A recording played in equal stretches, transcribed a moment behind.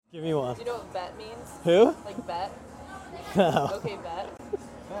Give me one. Do you know what bet means? Who? Like bet? No. Okay, bet.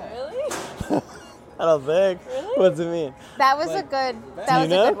 Really? I don't think. Really? What's it mean? That was Like, a good. Do That you was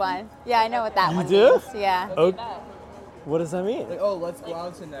know? a good one. Yeah, I know what that You one do? means. Yeah. Okay, Oh. bet. What does that mean? Like, oh, let's go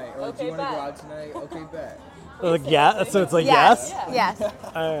out tonight. Or do Okay, you want to bet. go out tonight? Okay, bet. Like yeah. So it's like Yes. yes. Yes.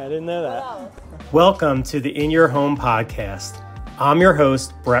 All right, I didn't know What that. else? Welcome to the In Your Home podcast. I'm your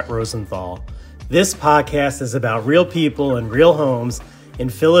host, Brett Rosenthal. This podcast is about real people and real homes in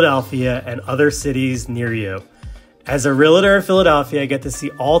Philadelphia and other cities near you. As a realtor in Philadelphia, I get to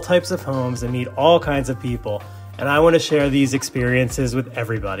see all types of homes and meet all kinds of people, and I want to share these experiences with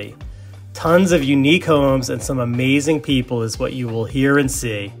everybody. Tons of unique homes and some amazing people is what you will hear and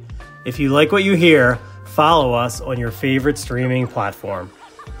see. If you like what you hear, follow us on your favorite streaming platform.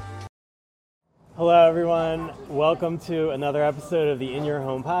 Hello, everyone. Welcome to another episode of the In Your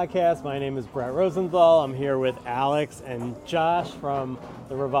Home podcast. My name is Brett Rosenthal. I'm here with Alex and Josh from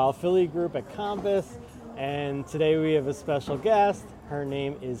the Rosenthal Philly group at Compass. And today we have a special guest. Her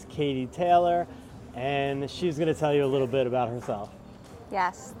name is Katie Taylor, and she's going to tell you a little bit about herself.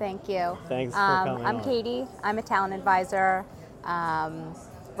 Yes. Thank you. Thanks for coming I'm on. Katie. I'm a talent advisor.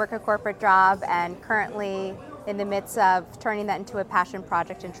 Work a corporate job, and currently in the midst of turning that into a passion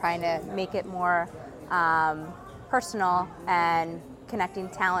project and trying to make it more personal and connecting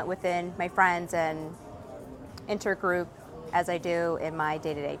talent within my friends and intergroup as I do in my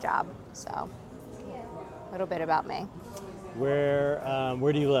day-to-day job. So, a little bit about me. Where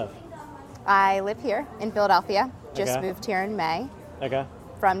do you live? I live here in Philadelphia. Just Okay. moved here in May Okay.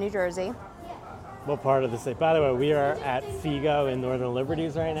 from New Jersey. What part of the state? By the way, we are at Figo in Northern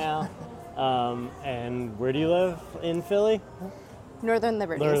Liberties right now. And where do you live in Philly? Northern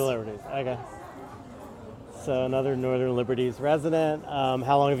Liberties. Northern Liberties. Okay. So another Northern Liberties resident.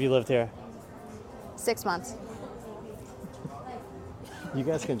 How long have you lived here? 6 months. You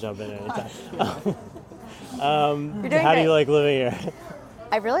guys can jump in anytime. You're doing How do great. you like living here?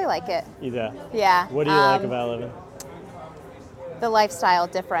 I really like it. You do? Yeah. What do you like about living? The lifestyle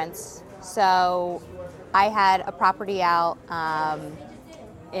difference. So I had a property out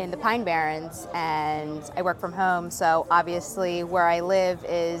in the Pine Barrens, and I work from home. So obviously where I live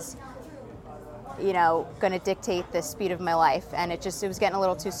is, going to dictate the speed of my life. And it was getting a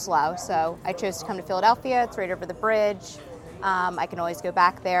little too slow. So I chose to come to Philadelphia. It's right over the bridge. I can always go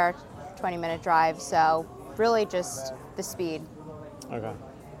back there, 20-minute drive. So really just the speed. Okay.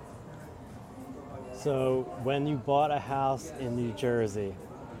 So when you bought a house in New Jersey,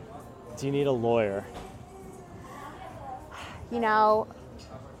 do you need a lawyer?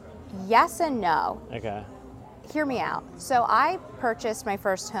 Yes and no. Okay. Hear me out. So I purchased my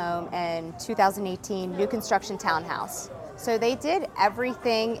first home in 2018, new construction townhouse. So they did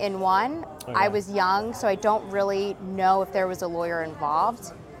everything in one. Okay. I was young, so I don't really know if there was a lawyer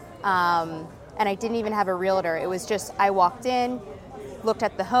involved. And I didn't even have a realtor. It was just, I walked in, looked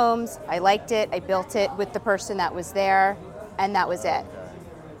at the homes, I liked it, I built it with the person that was there, and that was it.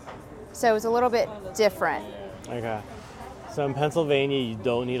 So it was a little bit different. Okay. So in Pennsylvania, you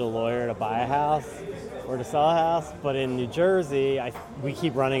don't need a lawyer to buy a house or to sell a house, but in New Jersey, we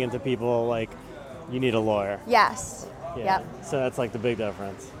keep running into people like, you need a lawyer. Yes. Yeah. Yep. So that's like the big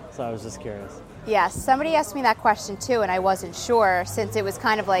difference. So I was just curious. Yes, somebody asked me that question too, and I wasn't sure since it was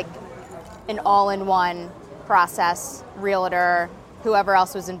kind of like an all-in-one process. Realtor, whoever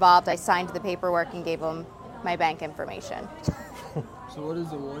else was involved, I signed the paperwork and gave them my bank information. So what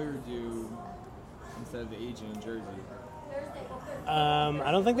does a lawyer do instead of the agent in Jersey?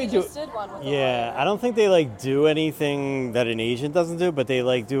 I don't think they We do. just did one with Yeah, I don't think they do anything that an agent doesn't do, but they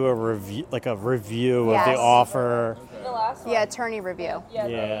do a review, of the Yes. offer. the last one. Yeah, attorney review. Yeah,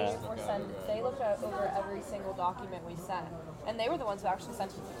 Yeah. they looked at over every single document we sent, and they were the ones who actually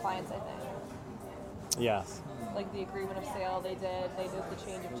sent it to the clients, I think. Yes. Like the agreement of sale, they did the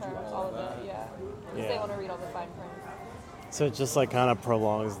change of terms, all of it, yeah. Because they Yeah. want to read all the fine print. So it just kind of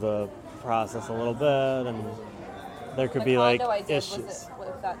prolongs the process a little bit, and there could be condo I did issues.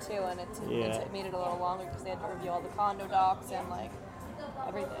 with that too, and it made it a little longer because they had to review all the condo docs and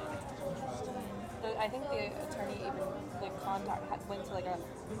everything. I think the attorney even went to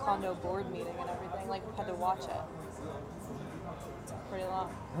a condo board meeting and everything, had to watch it. It's pretty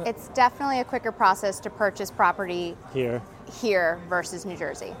long. It's definitely a quicker process to purchase property Here, versus New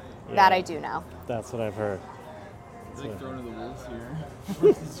Jersey. Yeah. That I do know. that's what I've heard. It's like throwing to the wolves here.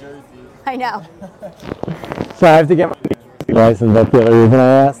 It's Jersey. I know. So I have to get my license. That's the other reason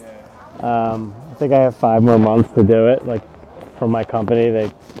I asked. I think I have 5 more months to do it, from my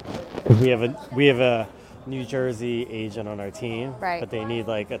company. Because we have a New Jersey agent on our team, Right. but they need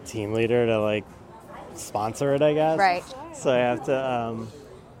a team leader to sponsor it, I guess. Right. So I have to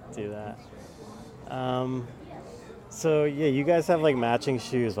do that. So yeah, you guys have like matching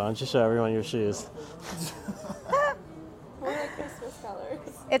shoes. Why don't you show everyone your shoes? We're like Christmas colors.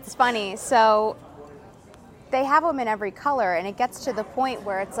 It's funny. So they have them in every color, and it gets to the point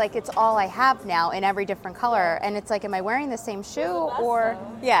where it's like it's all I have now in every different color, and it's like, am I wearing the same shoe or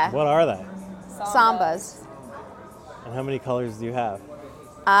yeah? What are they? Sambas. And how many colors do you have?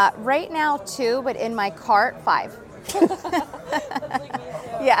 Right now 2, but in my cart 5. That's like me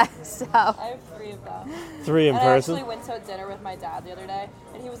too. Yeah. So I have 3 of them. 3 in And person? I actually went to dinner with my dad the other day,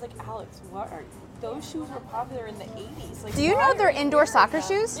 and he was like, Alex, those shoes were popular in the 80s. Like, do you why know are they're you indoor wearing soccer them?"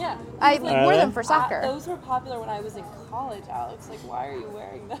 shoes? Yeah. I He was wore Are them they? for soccer. Those were popular when I was in college, Alex. Like, why are you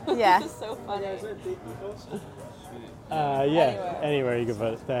wearing them? Yeah. It's so funny. Yeah. Anywhere you can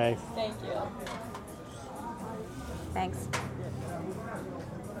put it. Thanks. Thank you. Thanks.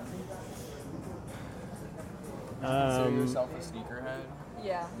 Consider yourself a sneakerhead?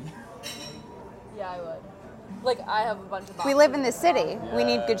 Yeah. Yeah, I would. Like, I have a bunch of boxes. We live in the city. We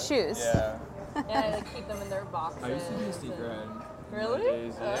need good shoes. Yeah. And I like keep them in their boxes. I used to be a sneakerhead. Really?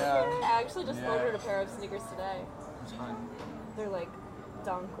 Nowadays, yeah. Okay. I actually just Yeah. ordered a pair of sneakers today. Which one? They're like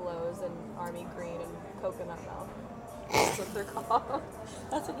Dunk Lows and Army Green and Coconut Milk. That's what they're called.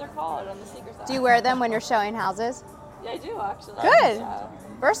 That's what they're called on the sneaker side. Do you wear them when you're showing houses? Yeah, I do actually. Good. Yeah.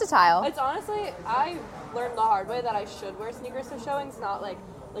 Versatile. It's honestly, I learned the hard way that I should wear sneakers to showings, not like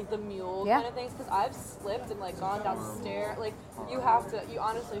the mule Yeah. kind of things, because I've slipped and like gone downstairs. Like you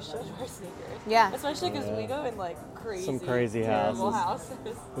honestly should wear sneakers. Yeah. Especially because we go in like Some crazy terrible houses.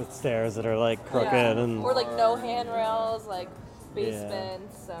 With stairs that are like crooked Yeah. and Or like no handrails, like Yeah.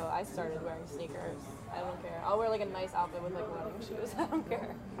 basements. So I started wearing sneakers. I don't care. I'll wear like a nice outfit with like running shoes. I don't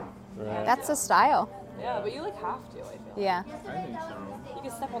care. right. That's the style. Yeah, but you like have to, I feel. Yeah. I think so. You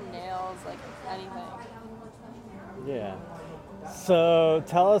can step on nails, like anything. Yeah. So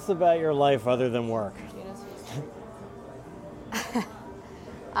tell us about your life other than work.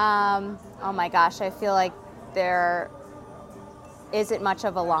 Oh my gosh, I feel like there isn't much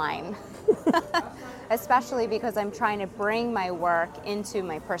of a line. Especially because I'm trying to bring my work into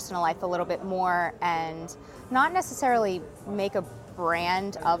my personal life a little bit more and not necessarily make a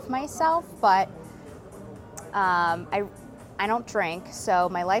brand of myself, but I don't drink, so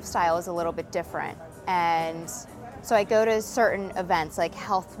my lifestyle is a little bit different. And so I go to certain events, like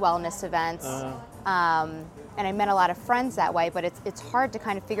health wellness events, and I met a lot of friends that way, but it's hard to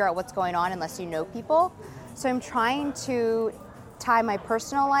kind of figure out what's going on unless you know people. So I'm trying to tie my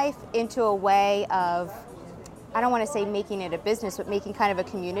personal life into a way of, I don't want to say making it a business, but making kind of a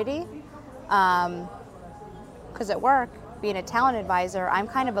community. Because at work, being a talent advisor, I'm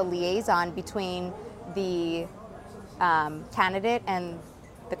kind of a liaison between the candidate and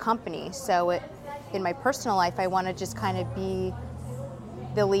the company. So in my personal life, I want to just kind of be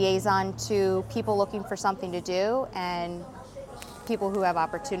the liaison to people looking for something to do and people who have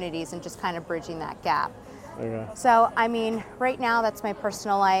opportunities, and just kind of bridging that gap. Okay. So, I mean, right now that's my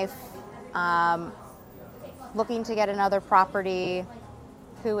personal life. Looking to get another property.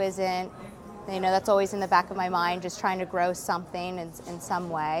 Who isn't? You know, that's always in the back of my mind, just trying to grow something in some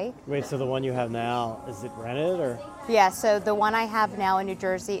way. Wait, so the one you have now, is it rented or? Yeah, so the one I have now in New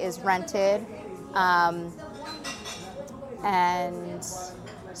Jersey is rented. And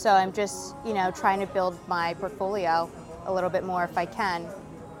so I'm just, you know, trying to build my portfolio a little bit more if I can.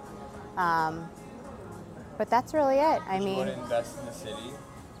 But that's really it. I You mean, want to invest in the city?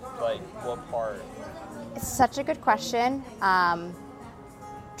 Like, what part? it's such a good question.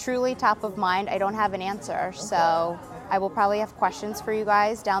 Truly top of mind. I don't have an answer. So I will probably have questions for you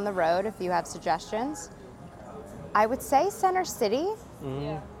guys down the road if you have suggestions. I would say Center City.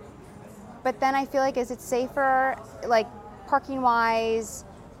 Yeah. But then I feel like, is it safer, like parking wise,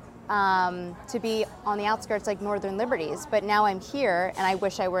 to be on the outskirts like Northern Liberties? But now I'm here and I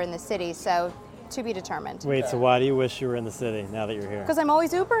wish I were in the city, so to be determined. Wait, so why do you wish you were in the city now that you're here? Because I'm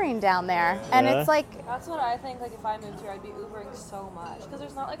always Ubering down there. And Yeah? it's like, That's what I think. Like if I moved here, I'd be Ubering so much because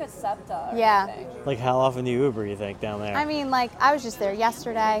there's not like a SEPTA. Or Yeah. anything. Like how often do you Uber, you think, down there? I mean, like I was just there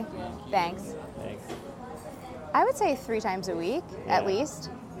yesterday. Thanks. Thanks. I would say 3 times a week at Yeah. least.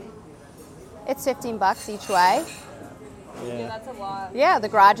 It's $15 each way. Yeah, Yeah. that's a lot. Yeah, the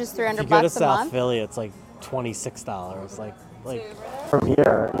garage is If $300 you go to a South month. Philly, it's like $26. Like To Uber there? from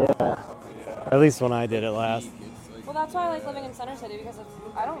here, yeah. At least when I did it last. Well, that's why I like living in Center City because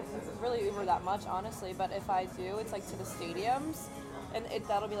I don't really Uber that much, honestly. But if I do, it's like to the stadiums, and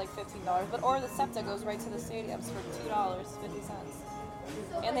that'll be like $15. But or the SEPTA goes right to the stadiums for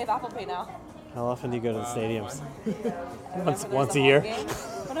 $2.50, and they have Apple Pay now. How often do you go to the stadiums? Whenever there's once a a year? home game.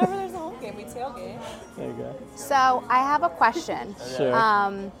 Whenever there's a home game. We tailgate. There you go. So I have a question.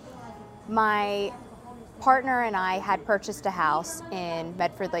 Sure. My partner and I had purchased a house in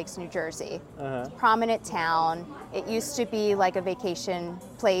Medford Lakes, New Jersey. Uh-huh. Prominent town. It used to be like a vacation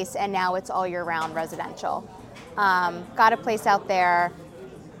place, and now it's all year-round residential. Got a place out there.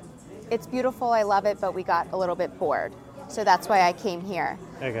 It's beautiful. I love it, but we got a little bit bored. So that's why I came here.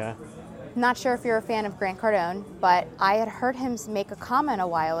 Okay. Not sure if you're a fan of Grant Cardone, but I had heard him make a comment a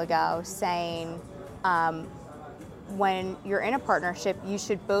while ago saying when you're in a partnership, you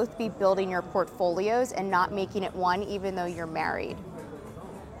should both be building your portfolios and not making it one, even though you're married.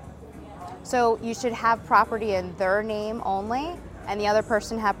 So you should have property in their name only, and the other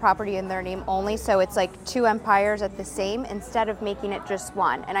person have property in their name only, so it's like two empires at the same instead of making it just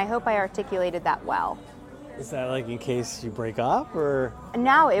one. And I hope I articulated that well. Is that like in case you break up, or?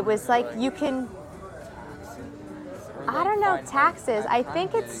 No, it was like you can, I don't know, taxes. I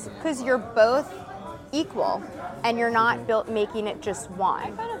think it's because you're both equal and you're not making it just I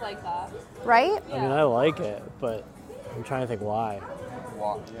one, kind of like that. right? I mean, I like it, but I'm trying to think why.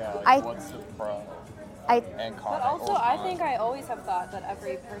 Well, yeah, I- what's the pro I and con? But also, or I con? think I always have thought that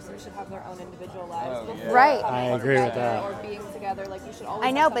every person should have their own individual lives. Oh, before yeah. Right. coming I agree with together that. Or being together, like you should always.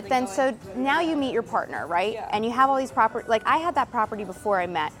 I know, have but then something so going. now you meet your partner, right? Yeah. And you have all these property. Like I had that property before I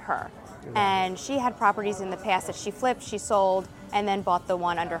met her, and she had properties in the past that she flipped, she sold, and then bought the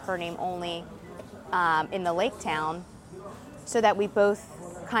one under her name only in the lake town, so that we both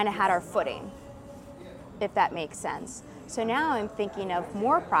kind of had our footing, if that makes sense. So now I'm thinking of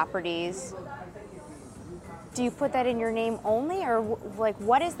more properties. Do you put that in your name only, or like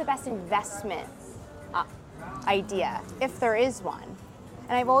what is the best investment idea, if there is one?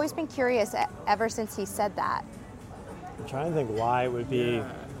 And I've always been curious ever since he said that. I'm trying to think why it would be,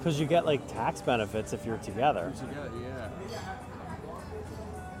 because you get like tax benefits if you're together. Yeah.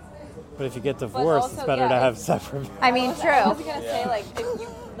 But if you get divorced, also, it's better yeah, to have if- separate. I mean, I was true. gonna say like if you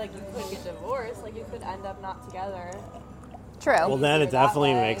could get divorced, like you could end up not together. True. Well, then it easier that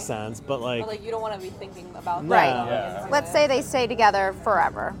definitely way. makes sense. But like, But like you don't want to be thinking about No. that Right. going Yeah. into Let's it. say they stay together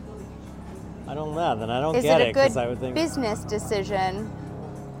forever. I don't know. Then I don't Is get it a it because good I would think business decision?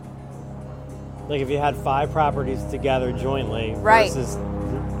 like if you had 5 properties together jointly Right. versus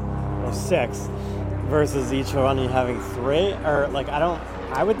or 6 versus each one you having 3, or like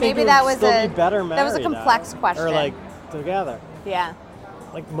I would think Maybe it would that was still a- be better married. that was a complex though. question. Or like together. Yeah.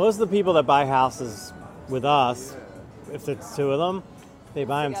 Like most of the people that buy houses with us, if it's 2 of them, they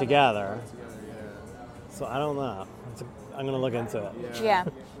buy them together. So I don't know. I'm gonna look into it. Yeah.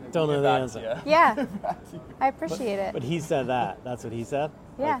 Don't know the Back to answer. you. Yeah. I appreciate it. But he said that. That's what he said.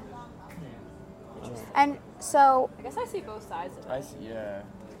 Yeah. And so, I guess I see both sides of it. I see, yeah.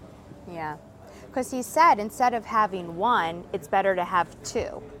 yeah. Because he said instead of having one, it's better to have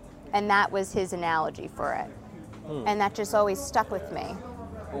 2. And that was his analogy for it. And that just always stuck with me.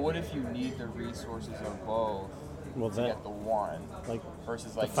 But what if you need the resources of both Well, to then, get the one like,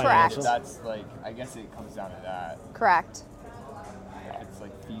 versus like financials? that's like I guess it comes down to that. Correct. If it's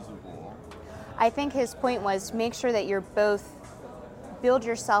like feasible. I think his point was make sure that you're both build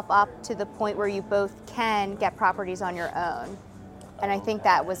yourself up to the point where you both can get properties on your own. And I think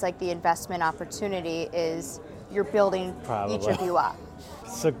that was like the investment opportunity is you're building each Probably. of you up.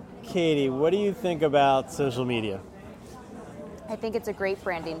 So, Katie, what do you think about social media? I think it's a great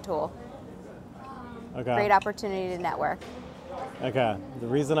branding tool, Okay. great opportunity to network. Okay. The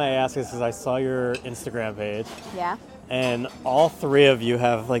reason I ask is because I saw your Instagram page, Yeah? and all 3 of you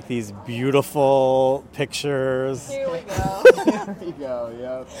have like these beautiful pictures, Here we go. There you go,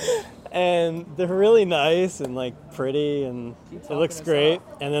 yeah. and they're really nice and like pretty, and it looks talking us great.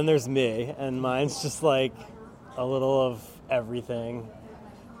 up. And then there's me, and mine's just like a little of everything.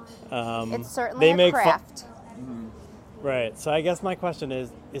 It's certainly they a make fun- craft. Right. So I guess my question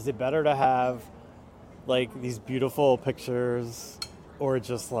is it better to have like these beautiful pictures or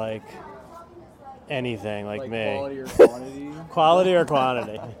just like anything like me? Quality or quantity? Quality or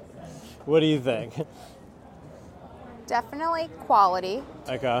quantity? What do you think? Definitely quality,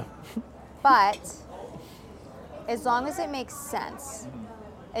 Okay. but as long as it makes sense.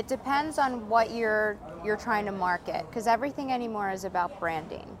 It depends on what you're trying to market, because everything anymore is about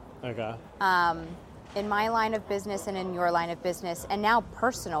branding. Okay. In my line of business and in your line of business, and now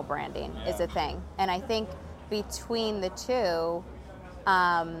personal branding is a thing. And I think between the two,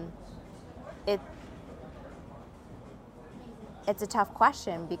 it's a tough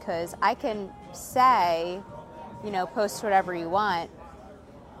question because I can say, post whatever you want,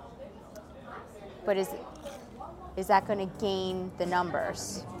 but is that going to gain the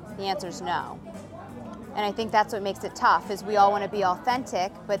numbers? The answer is no. And I think that's what makes it tough, is we all want to be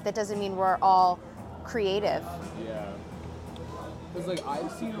authentic, but that doesn't mean we're all creative. Yeah. Because, like,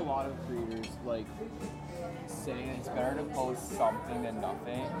 I've seen a lot of creators, like, saying it's better to post something than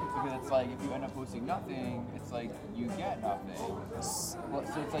nothing. Because it's like, if you end up posting nothing, it's like, you get nothing. Well,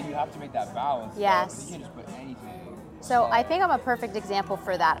 so it's like, you have to make that balance. Yes. Though, you can't just put anything. So I think I'm a perfect example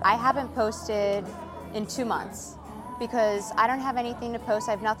for that. I haven't posted in 2 months because I don't have anything to post.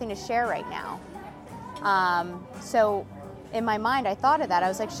 I have nothing to share right now. So in my mind, I thought of that. I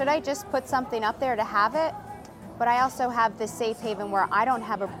was like, should I just put something up there to have it? But I also have this safe haven where I don't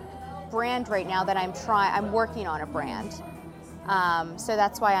have a brand right now that I'm working on a brand. So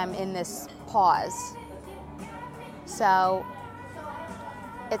that's why I'm in this pause. So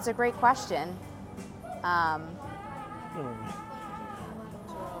it's a great question.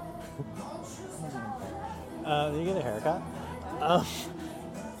 You get a haircut?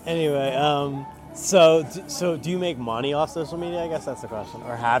 Anyway, so do you make money off social media? I guess that's the question.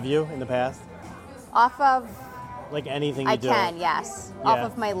 Or have you in the past? Off of, Like anything you do? I can, yes. Yeah. Off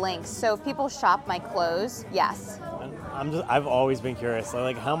of my links. So if people shop my clothes, yes. I've always been curious.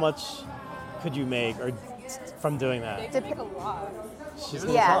 Like how much could you make from doing that? They can make a lot. She's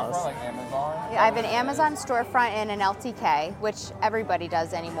gonna Yeah. tell Or us. like Amazon. I have an Amazon storefront and an LTK, which everybody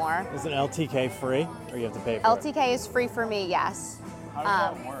does anymore. Is an LTK free, or you have to pay for it? LTK is free for me, yes. How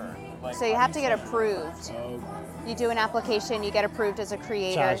does that work? Like, So you how have do to get set- approved. Oh, You do an application, you get approved as a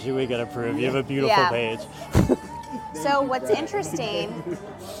creator. Chachi, we get approved. You have a beautiful Yeah. page. So what's interesting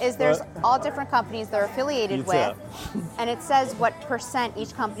is there's all different companies they're affiliated You with, too. and it says what %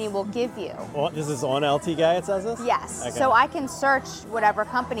 each company will give you. Well, this is on LTK, it says this? Yes. Okay. So I can search whatever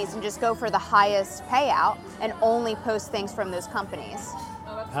companies and just go for the highest payout and only post things from those companies.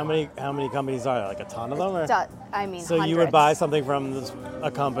 How many companies are there? Like a ton of them? Or? I mean, So you hundreds. would buy something from a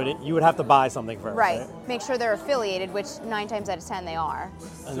company. You would have to buy something first, Right. Make sure they're affiliated, which 9 times out of 10 they are.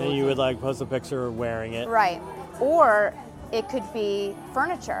 And then you would like post a picture wearing it. Right. Or it could be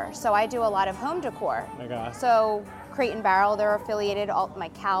furniture. So I do a lot of home decor. Okay. So Crate and Barrel, they're affiliated. My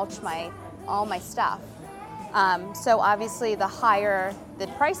couch, all my stuff. So obviously, the higher the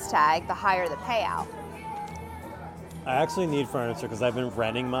price tag, the higher the payout. I actually need furniture because I've been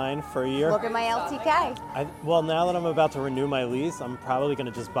renting mine for a year. Look at my LTK. Well, now that I'm about to renew my lease, I'm probably going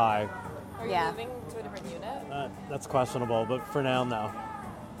to just buy. Are you Yeah. moving to a different unit? That's questionable, but for now, no.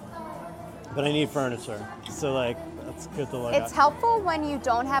 But I need furniture, so like that's good to look It's at. helpful when you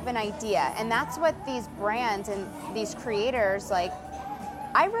don't have an idea, and that's what these brands and these creators like.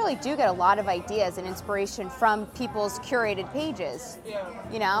 I really do get a lot of ideas and inspiration from people's curated pages. Yeah.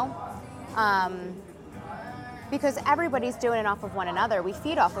 You know, because everybody's doing it off of one another. We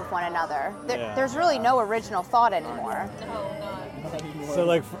feed off of one another. Yeah. There's really no original thought anymore. No, not. So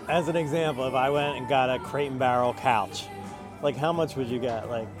like as an example, if I went and got a Crate and Barrel couch, like how much would you get?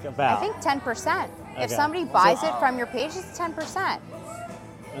 Like about? I think 10%. If Okay. somebody buys it from your page, it's 10%.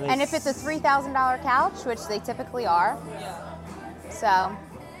 And if it's a $3,000 couch, which they typically are, Yeah. so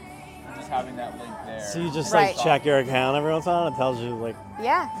just having that link there. So you just Right. like check your account every once in a while, and it tells you like.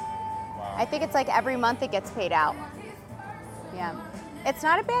 yeah. Wow. I think it's like every month it gets paid out. Yeah. It's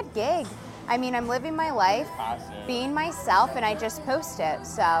not a bad gig. I mean, I'm living my life, Passive. being myself, and I just post it.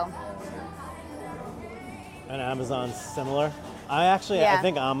 So, And Amazon's similar. I Yeah.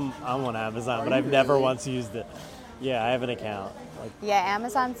 think I'm on Amazon, but you I've never really? once used it. Yeah, I have an account. Like, yeah,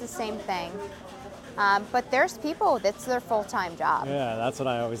 Amazon's the same thing. But there's people, that's their full-time job. yeah, that's what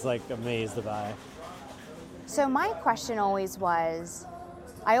I always like amazed by. So my question always was,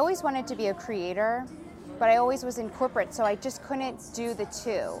 I always wanted to be a creator, but I always was in corporate, so I just couldn't do the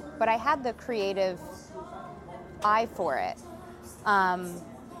two. But I had the creative eye for it.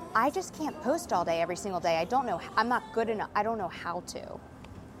 I just can't post all day, every single day. I don't know, I'm not good enough, I don't know how to.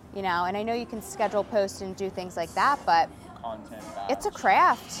 You know, and I know you can schedule posts and do things like that, but Content. it's a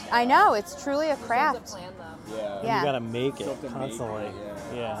craft. I know, it's truly a To craft. plan them. Yeah. Yeah. You gotta make You it have to make constantly. it,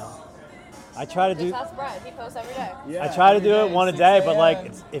 Yeah. I try to do. Just ask Brett. He posts every day. Yeah, I try to every do it day, one a 6 day, but like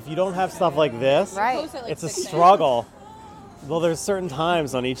a.m. if you don't have stuff like this, Right. Post at, like, it's a 6 a.m. struggle. Well, there's certain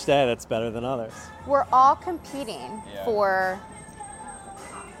times on each day that's better than others. We're all competing Yeah. for,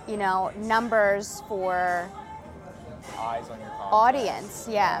 you know, numbers, for Eyes on your content. audience,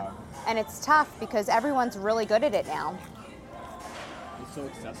 yeah. And it's tough because everyone's really good at it now. It's so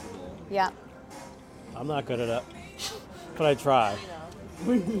accessible. Yeah. I'm not good at it, but I try.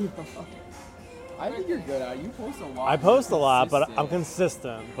 I think you're good at it. You post a lot. I post a lot, but Consistent. I'm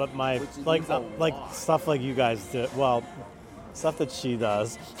consistent. But my Which like means a like lot. stuff like you guys do. Well, stuff that she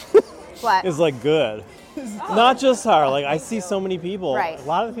does. What? is like good. Not just her. Like I see so many people. Right. A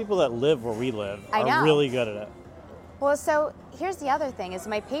lot of the people that live where we live I know. are really good at it. Well, so here's the other thing is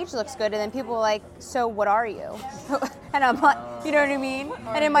my page looks good, and then people are like, so what are you? And I'm like, you know what I mean?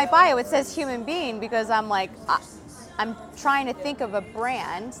 And in my bio it says human being because I'm like, I'm trying to think of a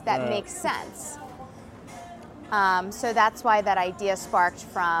brand that makes sense. So that's why that idea sparked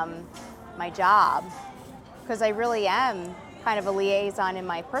from my job, because I really am kind of a liaison in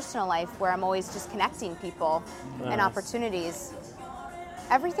my personal life where I'm always just connecting people and opportunities.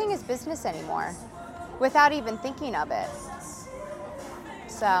 Everything is business anymore without even thinking of it.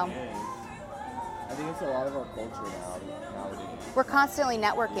 So I think it's a lot of our culture nowadays. we're constantly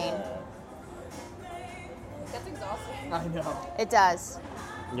networking. That's exhausting. I know. It does.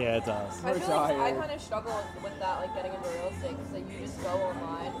 Yeah, it does. I feel like I tired. kind of struggle with that, like getting into real estate, because like you just go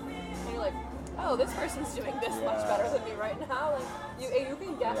online and you're like, oh, this person's doing this much better than me right now. Like you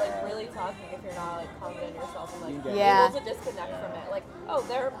can get like really toxic if you're not like confident in yourself and like able to disconnect from it. Like, oh,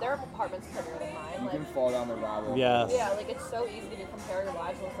 their apartment's prettier than mine. You Like, can fall down the rabbit hole. Yes. yeah, like it's so easy to compare your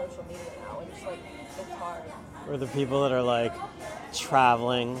lives on social media now, and just like it's hard. Or the people that are like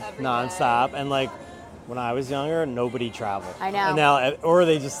traveling Every nonstop, day. and like when I was younger, nobody traveled. I know. And now, or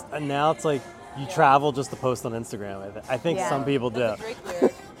they just, and now it's like you travel just to post on Instagram. I think Yeah. some people do. That's a Drake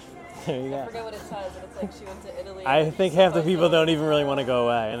lyric. There you I go. forget what it says, but it's like she went to Italy. I and think she half the posted people on- don't even really want to go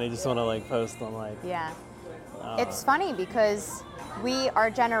away, and they just want to like post on like. Yeah. It's funny because our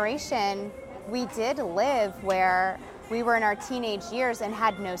generation, we did live where we were in our teenage years and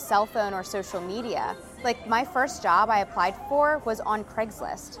had no cell phone or social media. Like my first job I applied for was on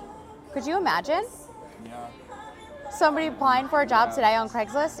Craigslist. Could you imagine? Yeah. Somebody applying for a job today on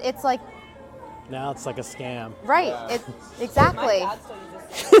Craigslist? It's like, Now it's like a scam. right, Yeah. exactly. My dad still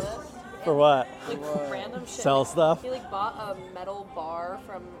uses Craigslist. For what? Like random shit. Sell stuff? He like bought a metal bar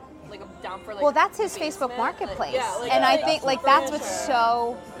from like down for like. Well, that's his the Facebook basement. Marketplace. Yeah, like, And I like, think like super that's what's niche.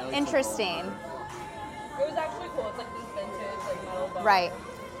 so interesting. It was actually cool. It's like this vintage like metal bar. Right.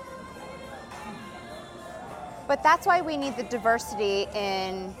 But that's why we need the diversity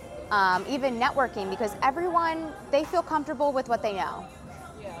in even networking, because everyone, they feel comfortable with what they know.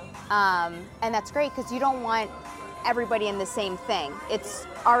 Yeah. And that's great because you don't want everybody in the same thing. It's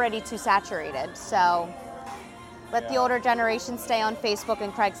already too saturated. So let the older generation stay on Facebook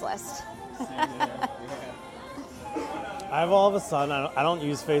and Craigslist. I've all of a sudden, I don't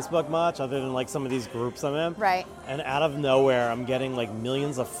use Facebook much other than like some of these groups I'm in. Right. And out of nowhere, I'm getting like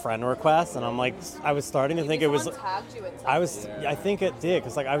millions of friend requests, and I'm like, I was starting to think it was. Someone tagged you in something. I think it did,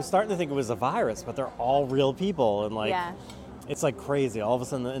 because like I was starting to think it was a virus, but they're all real people, and like, Yeah. it's like crazy. All of a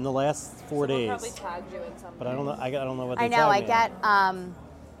sudden, in the last 4 Someone days. probably tagged you in something. But I don't know. I don't know what they I know. tagged I me get in.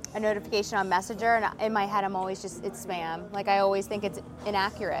 a notification on Messenger, and in my head, I'm always just, it's spam. Like I always think it's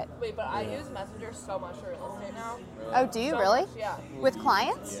inaccurate. Wait, but I use Messenger so much for real estate now. Oh, do you So really? much, yeah. With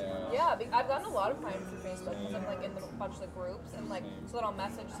clients? Yeah, I've gotten a lot of clients through Facebook because I'm like in a bunch of the groups, and like so then I'll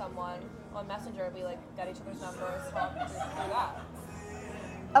message someone on Messenger and we like get each other's numbers, talk through that.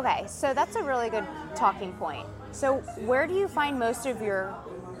 Okay, so that's a really good talking point. So where do you find most of your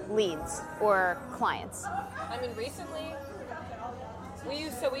leads or clients? I mean, recently we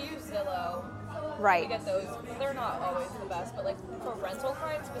use Zillow. Right. We get those, but they're not always the best. But like for rental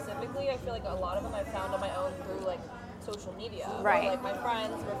clients specifically, I feel like a lot of them I found on my own through like social media. Right. Or, like my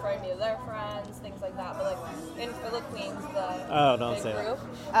friends referring me to their friends, things like that. But like in Philippines, the Oh, don't big say that. group.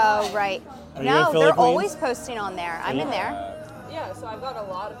 Oh, right. Are you in No, they're Philippines? always posting on there. I'm in there. Yeah, so I've got a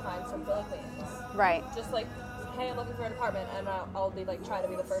lot of clients from Philippines. Right. Just like, hey, I'm looking for an apartment, and I'll be like, try to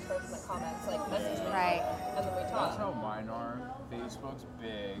be the first person that comments, like, message me. Right. And then we That's talk. how mine are. Facebook's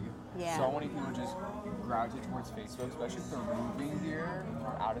big. Yeah. So many people just gravitate towards Facebook, especially if they're moving here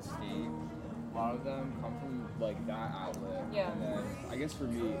from out of state. A lot of them come from like that outlet. Yeah. And then I guess for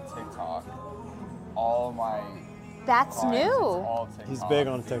me, TikTok. All of my That's clients, it's new. all TikTok, He's big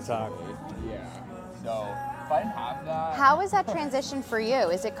on TikTok. basically. Yeah. So if I didn't have that, How is that transition for you?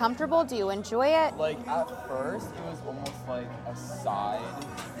 Is it comfortable? Do you enjoy it? like at first it was almost like a side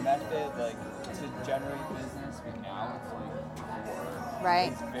method, like to generate business, but now it's like core.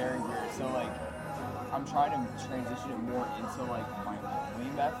 Right. It's very weird. So like I'm trying to transition it more into like my only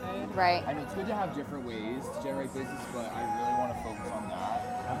method. Right. I mean, it's good to have different ways to generate business, but I really want to focus on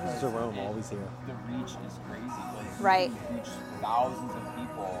that. How is because Jerome always here? The reach is crazy. Like you Right. can reach thousands of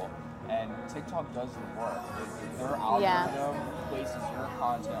people, and TikTok doesn't work. Their Yeah. algorithm places your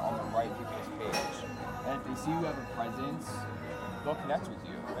content on the right people's page, and if they see you have a presence, they'll connect with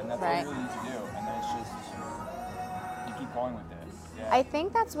you, and that's Right. all you need to do. And then it's just you keep going with it. Yeah. I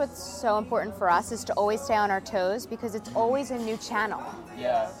think that's what's so important for us is to always stay on our toes because it's always a new channel.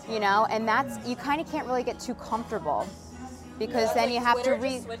 Yeah. You know, and that's, you kind of can't really get too comfortable because then you have to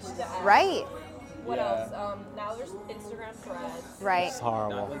read. Right. What else? Now there's Instagram threads. Right. It's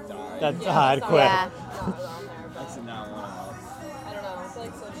horrible. That, like, died. That's Yeah, I'd it's quit. Yeah. not on there, but That's not one else. I don't know. I feel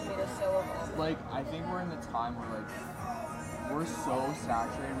like social media is so evolving. Like, I think we're in the time where, like, we're so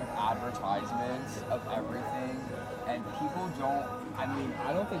saturated with advertisements of everything, and people don't, I mean,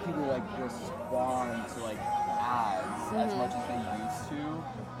 I don't think people, like, respond to, like, ads as much as they used to.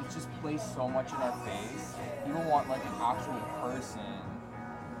 It's just placed so much in our face. People want, like, an actual person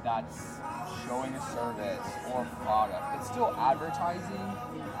that's showing a service or a product. It's still advertising,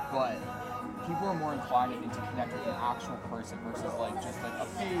 but people are more inclined, I think, to connect with an actual person versus, like, just, like, a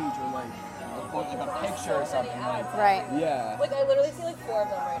page or, like a picture or something. Like, Right. yeah. Like, I literally see like 4 of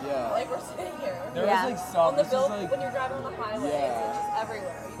them right Yeah. now. Like, we're sitting here. There Yeah. was, like, some, On the this bill, is, like, when you're driving on the highway, Yeah. it's just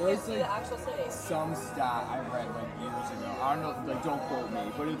everywhere. You There can't was, see like, the actual city. some stat I read, like, years ago. I don't know, like, don't quote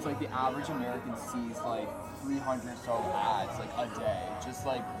me, but it's like the average American sees, like, 300 so ads, like, a day. Just,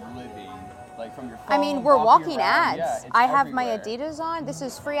 like, living. Like, from your phone, I mean, we're walking around. ads. Yeah, it's I have my everywhere. Adidas on. This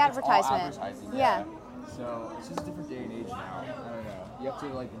is free It's all advertisement. advertising, Yeah. So it's just a different day and age now. I don't know. You have to,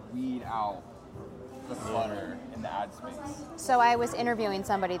 like, weed out the clutter in the ad space. So I was interviewing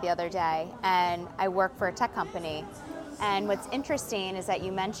somebody the other day, and I work for a tech company. And what's interesting is that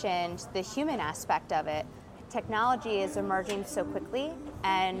you mentioned the human aspect of it. Technology is emerging so quickly,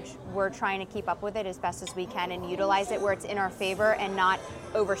 and we're trying to keep up with it as best as we can and utilize it where it's in our favor and not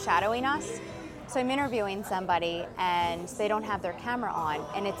overshadowing us. So I'm interviewing somebody, and they don't have their camera on,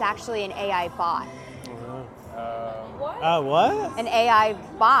 and it's actually an AI bot. What? What? An AI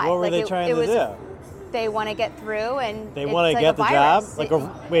bot. What were they trying to do? They want to get through, and They it's want to like get a the virus. job?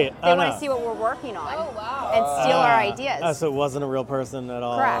 Like, wait, They oh want no. to see what we're working on Oh, wow. and steal our ideas. Oh, so it wasn't a real person at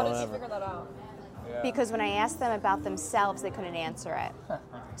all. Correct. How did you Whatever. figure that out? Because when I asked them about themselves, they couldn't answer it.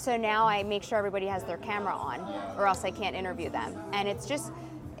 So now I make sure everybody has their camera on, or else I can't interview them. And it's just,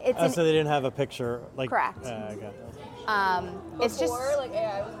 it's Oh, an, so they didn't have a picture, like. Correct. Okay. it's just Before, like,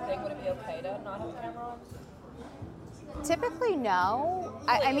 AI was a thing, would it be okay to not have a camera on? typically no.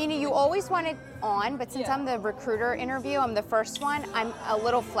 I mean, you always want it on, but since Yeah. I'm the recruiter interview, I'm the first one. I'm a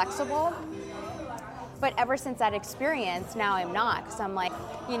little flexible. But ever since that experience, now I'm not, because I'm like,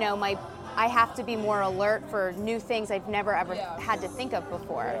 you know, I have to be more alert for new things I've never ever had to think of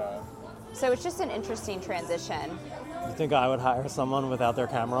before. So it's just an interesting transition. You think I would hire someone without their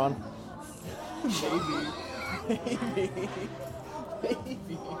camera on? Maybe.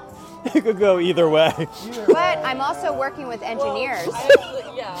 It could go either way. But I'm also working with engineers. Well, I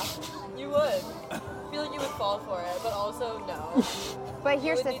actually, yeah, you would. I feel like you would fall for it, but also no. But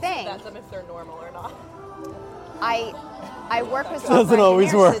here's You would the need to thing. vet them if they're normal or not. I work with Doesn't software always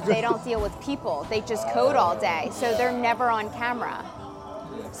engineers, work. so they don't deal with people. They just code all day, so they're never on camera.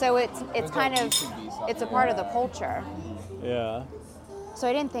 So it's kind of, it's a part of the culture. Yeah. So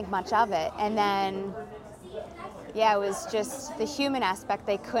I didn't think much of it. And then, yeah, it was just the human aspect.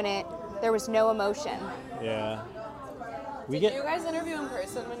 There was no emotion. Yeah. We Did you get. guys interview in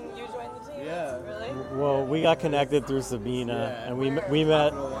person when you joined the team? Yeah. Really? Well, we got connected through Sabina, and we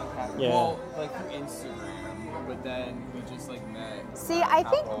met. Yeah. Well, like, through Instagram, but then we just, like, met. See, I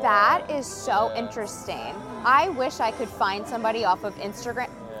think that is so interesting. I wish I could find somebody off of Instagram.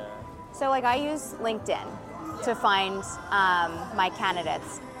 So, like, I use LinkedIn to find my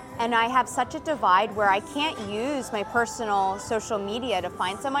candidates. And I have such a divide where I can't use my personal social media to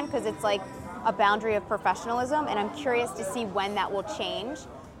find someone because it's like a boundary of professionalism. And I'm curious to see when that will change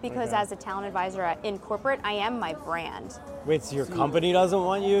because Okay. as a talent advisor in corporate, I am my brand. Wait, so your company doesn't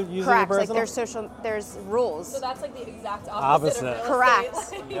want you using Correct. your Like personal? there's rules. So that's like the exact Opposite. opposite. Of real Correct.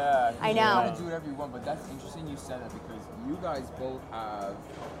 estate. Like, Yeah. I You know. can do whatever you want, but that's interesting you said that because you guys both have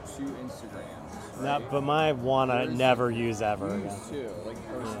 2 Instagrams. No, Right? but my one I Yours- never use ever Yours again. too, like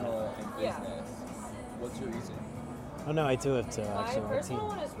personal and Yeah. business. What's your reason? Oh no, I do it too. my Actually, my personal team.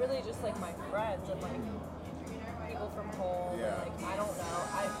 one is really just like my friends and like people from home. Yeah. And, like, I don't know.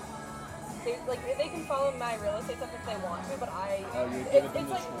 They can follow my real estate stuff if they want to, but Oh, you give it's them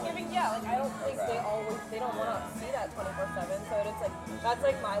the like choice. giving, yeah, like I don't think they don't want to see that 24/7. So it's like that's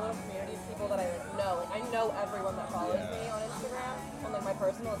like my little community of people that I like know. Like I know everyone that follows me on Instagram. On like my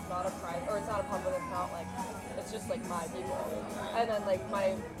personal, it's not a private or it's not a public account. Like it's just like my people. And then like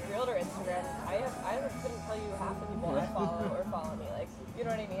my realtor Instagram, I couldn't tell you half the people I follow me. Like you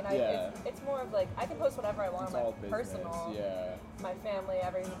know what I mean? Yeah. It's more of like I can post whatever I want It's on all my business. personal. Yeah. My family,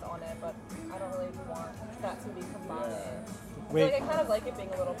 everything's on it, but I don't really want that to be combined. Yeah. Wait. Like I kind of like it being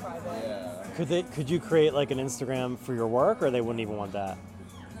a little private. Yeah. Could you create like an Instagram for your work, or they wouldn't even want that?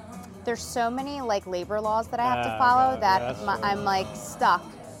 there's so many like labor laws that I have to follow that I'm like stuck.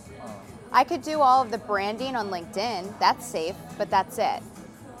 I could do all of the branding on LinkedIn. That's safe, but that's it.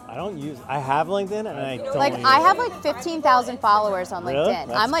 I have LinkedIn and I don't like use I have it. like 15,000 followers on Really? LinkedIn.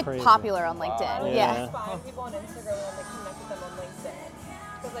 That's I'm like crazy. popular on LinkedIn. I Yeah. just find people on Instagram and like connect with them on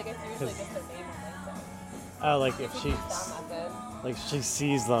LinkedIn. Because like it's usually just their name on LinkedIn. Oh, like if You she, can use that method. like she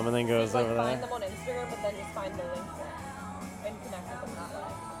sees them and then goes Like over find there. them on Instagram, but then just find their LinkedIn and connect with them that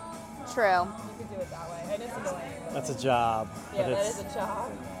way. True. You could do it that way, and it's annoying. That's a job. Yeah, but that it's, is a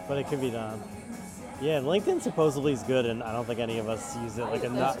job. But it can be done. Yeah, LinkedIn supposedly is good, and I don't think any of us use it like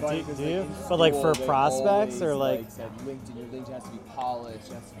enough. Do you? But like for prospects or like said LinkedIn, your LinkedIn has to be polished,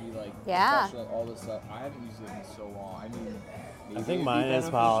 it has to be like Yeah. professional, like all this stuff. I haven't used it in so long. I mean, maybe I think it'd be mine is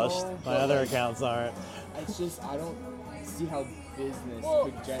beneficial, polished. My but, other like, accounts aren't. It's just I don't see how business Well,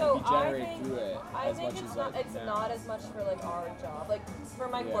 could so be I generated think, through it I as think much it's as not. like It's now. not as much for like our job. Like for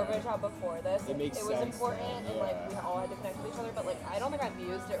my Yeah. corporate job before this, It makes it was sense, important, and like yeah. we all had to connect with each other. But like I don't think I've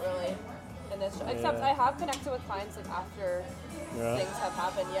used it really in this job. Except I have connected with clients like after things have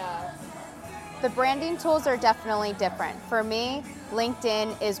happened. Yeah. The branding tools are definitely different. For me,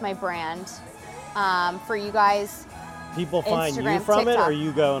 LinkedIn is my brand. For you guys, People find you Instagram, from it, TikTok. or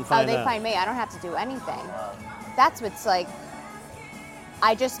you go and find they them? find me. I don't have to do anything. That's what's like.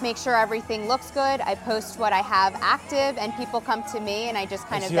 I just make sure everything looks good. I post what I have active, and people come to me, and I just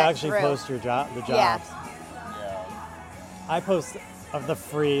kind So of you vet actually through. post the jobs. Yeah. I post of the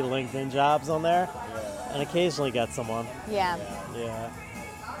free LinkedIn jobs on there, and occasionally get someone. Yeah. Yeah.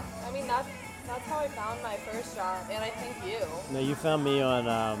 I mean that's how I found my first job, and I think you. No, you found me on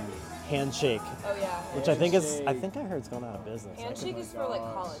Handshake, Oh yeah. which I think I heard it's going out of business. Handshake is for like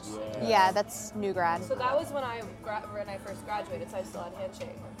college students. Yeah, that's new grad. So that was when I first graduated, so I still had Handshake.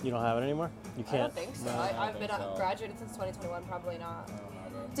 You don't have it anymore? You I can't? don't think so. I've been graduated since 2021, probably not.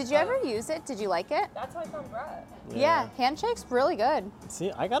 Did you ever use it? Did you like it? That's how I found Brett. Yeah, Handshake's really good.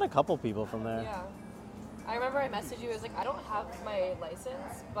 See, I got a couple people from there. Yeah. I remember I messaged you, I was like, I don't have my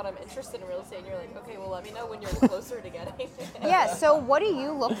license, but I'm interested in real estate. And you're like, okay, well, let me know when you're closer to getting it. Yeah, so what do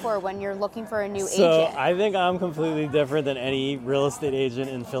you look for when you're looking for a new So agent? I think I'm completely different than any real estate agent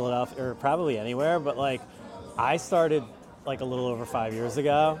in Philadelphia, or probably anywhere, but like I started like a little over 5 years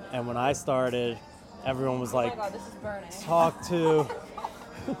ago, and when I started, everyone was Oh like, my God, this is burning. talk to...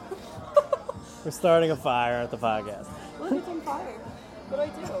 We're starting a fire at the podcast. Look, it's on fire. What do I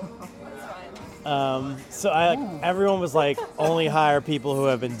do? It's fine. So everyone was like, only hire people who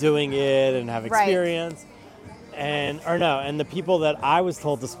have been doing it and have experience. And the people that I was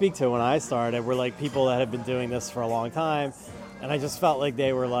told to speak to when I started were like people that had been doing this for a long time. And I just felt like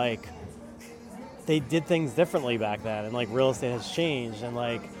they were like, they did things differently back then. And like real estate has changed, and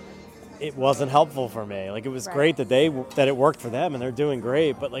like it wasn't helpful for me. Like it was great that it worked for them and they're doing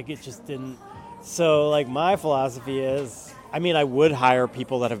great, but like it just didn't. So like my philosophy is, I mean, I would hire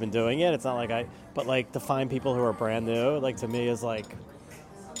people that have been doing it. It's not like but like to find people who are brand new, like to me is like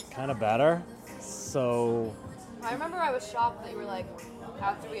kind of better. So I remember I was shocked that you were like,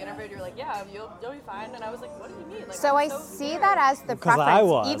 after we interviewed, you were like, yeah, you'll be fine. And I was like, what do you mean? Like, So I see scared. that as the 'Cause preference. I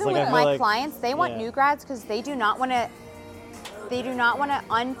was. Even Like, I with feel my like- clients, they want yeah. new grads because they do not want to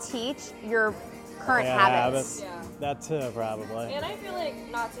unteach your current habits. Yeah. That too, probably. And I feel like,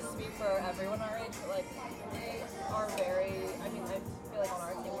 not to speak for everyone our age, but like, we are very, I mean, I feel like on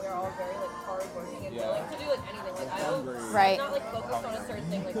our team, we are all very like hardworking and willing to do like anything. Like, I don't, Right. I'm not like focused on a certain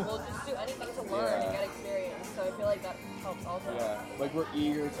thing. Like, we'll just do anything to learn and get experience. So I feel like that helps also. Yeah, like we're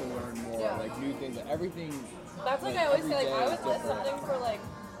eager to learn more, Yeah. like new things, like everything. That's like I always every say, like, day I is would list different. something for like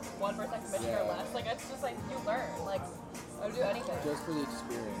 1% commission or less. Like, it's just like, you learn. Like, I would do anything. Just for the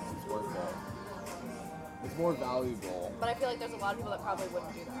experience, it's worth it. It's more valuable. But I feel like there's a lot of people that probably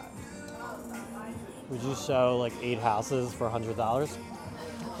wouldn't do that. Would you show like 8 houses for $100? No, I wouldn't.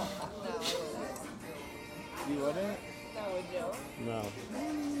 You wouldn't? No, would you? No.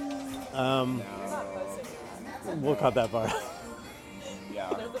 You're not posting that. We'll cut that part. Yeah.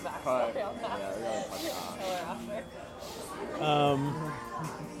 There's a backstory Cut. on that. Yeah, we gotta cut that. Tell her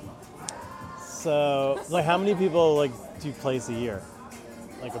after. So, like, how many people like do you place a year?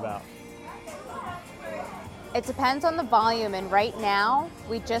 Like about? It depends on the volume, and right now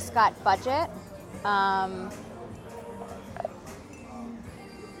we just got budget.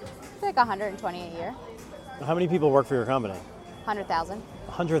 Like 120 a year, How many people work for your company? 100,000.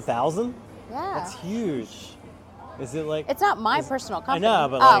 100,000? Yeah. That's huge. Is it like? It's not my personal I company. know,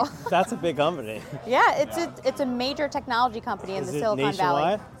 but Oh. like that's a big company. Yeah, it's a major technology company in Is the it Silicon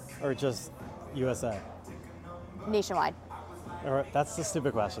nationwide Valley. or just USA? Nationwide. Or that's the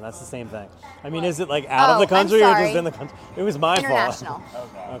stupid question. That's the same thing. I mean, is it like out of the I'm country or sorry. just in the country? It was my International. fault.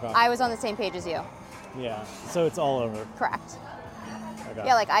 Okay. I was on the same page as you. Yeah. So it's all over. Correct. Okay.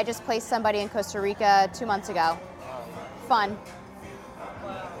 Yeah, like I just placed somebody in Costa Rica 2 months ago. Fun.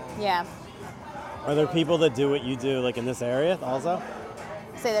 Yeah. Are there people that do what you do, like in this area also?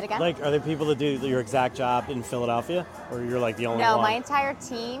 Say that again? Like, are there people that do your exact job in Philadelphia, or you're like the only one? No, my entire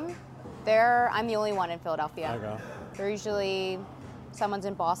team, I'm the only one in Philadelphia. Okay. They're usually, someone's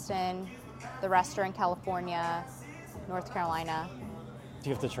in Boston, the rest are in California, North Carolina. Do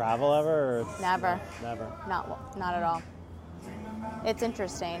you have to travel ever? Or Never. Never. Not at all. It's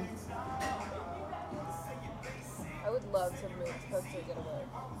interesting. I would love to move to Costa Rica to work.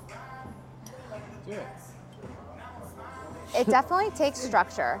 Do it. It definitely takes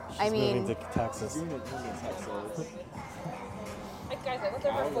structure. She's moving to Texas. Doing it in Texas. Like, guys, I went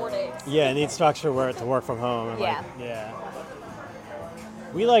there for 4 days. Yeah, it needs structure to work from home. And Yeah. Like, yeah.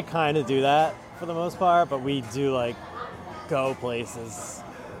 We like kind of do that for the most part, but we do like go places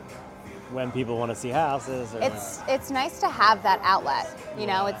when people want to see houses. Or, It's nice to have that outlet. You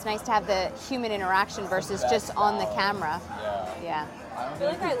know, it's nice to have the human interaction versus just on the camera. Yeah. I feel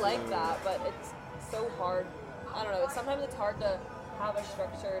like I like that, but it's so hard. I don't know. Sometimes it's hard to have a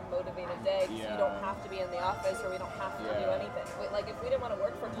structured, motivated day because you don't have to be in the office or we don't have to do anything. Like if we didn't want to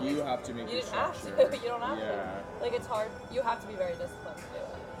work for a You have to make you the didn't have structure. to. You don't have to. Like it's hard. You have to be very disciplined to do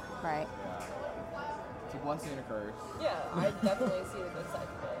it. Right. It's like once it occurs. Yeah, I definitely see the good side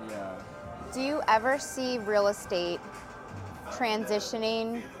of it. Yeah. Do you ever see real estate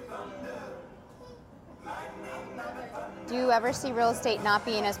transitioning? Do you ever see real estate not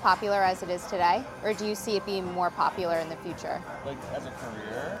being as popular as it is today? Or do you see it being more popular in the future? Like as a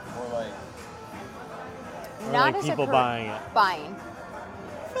career or like or Not like as people a buying it. Buying.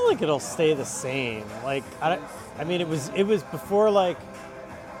 I feel like it'll stay the same. Like, I mean, it was before, like,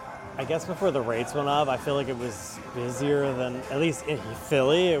 I guess before the rates went up, I feel like it was busier than, at least in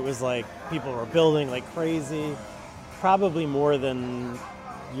Philly, it was like people were building like crazy, probably more than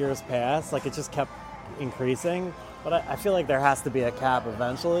years past. Like, it just kept increasing. But I feel like there has to be a cap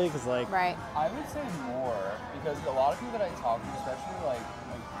eventually, because like... Right. I would say more, because a lot of people that I talk to, especially like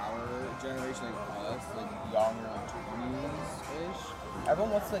our generation, like us, like younger, like 20s-ish,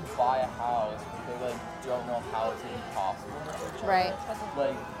 everyone wants to like buy a house, but they like don't know how it's even possible in the future. Right.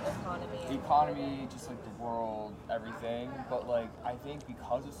 Like The the economy, just like the world, everything. But like I think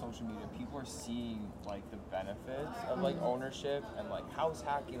because of social media, people are seeing like the benefits of like ownership and like house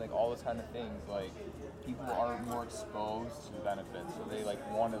hacking, like all those kind of things. Like people are more exposed to the benefits, so they like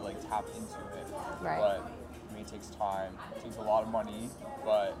want to like tap into it. Right. But I mean, it takes time, it takes a lot of money,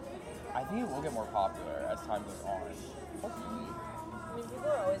 but I think it will get more popular as time goes on. Hopefully. I mean, people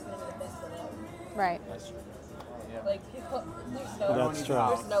are always going to be the best in it. Right. That's true. Yeah. Like, people, there's no... That's true.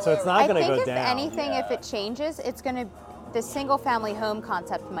 There's no So it's way not I going to think go if down. anything, if it changes, it's going to, the single family home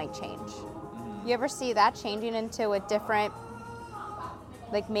concept might change. You ever see that changing into a different,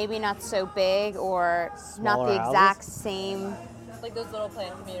 like maybe not so big or not Smaller the exact houses? same, Like those little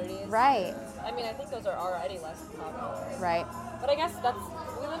planned communities. right, I mean, I think those are already less popular. right, But I guess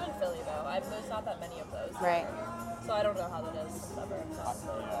we live in Philly though. There's not that many of those. right, So I don't know how that is in suburbs.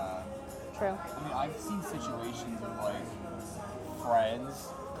 honestly. Yeah. true. I mean, I've seen situations of like friends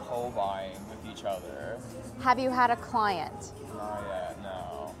co-buying with each other. Have you had a client? Not yet,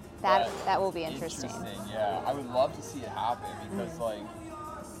 no. That will be interesting. Yeah. I would love to see it happen because like,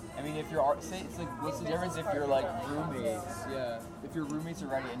 I mean, if you're, say, it's like, what's the difference if you're like roommates? Yeah. If your roommates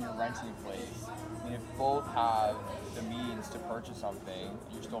already and you're renting a place, I mean, if both have the means to purchase something,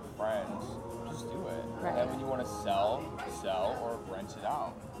 and you're still friends, just do it. Right. And then when you want to sell or rent it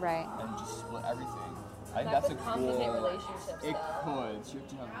out. Right. And just split everything. I think That that's could a complicate cool. relationships, It though. could. So you have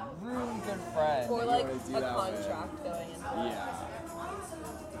to have really good friends. Or that like you wanna do a that with. contract going into it.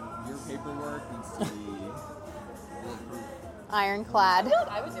 Yeah. Your paperwork needs to be bulletproof. Ironclad. I feel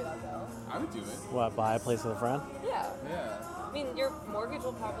like I would do that though. I would do it. What, buy a place with a friend? Yeah. Yeah. I mean, your mortgage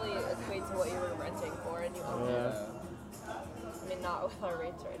will probably equate to what you were renting for, and you own it. I mean, not with our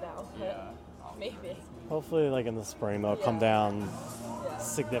rates right now, but Yeah. maybe. Hopefully, like in the spring, they'll come Yeah. down Yeah.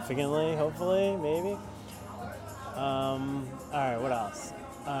 significantly, hopefully, maybe. All right, what else?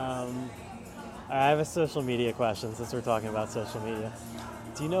 I have a social media question since we're talking about social media.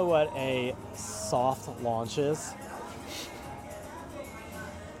 Do you know what a soft launch is?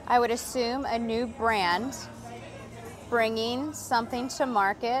 I would assume a new brand bringing something to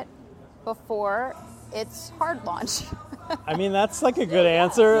market before its hard launch. I mean, that's like a good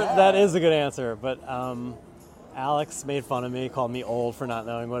answer. That is a good answer. But Alex made fun of me, called me old for not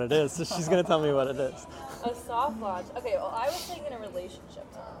knowing what it is, so she's going to tell me what it is. A soft launch. Okay, well, I was thinking in a relationship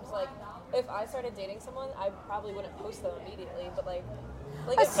terms. Like, if I started dating someone, I probably wouldn't post them immediately, but like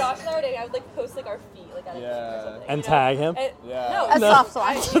if Josh and I were dating, I would like post like our feet like at a beach or something. And tag him? No. A soft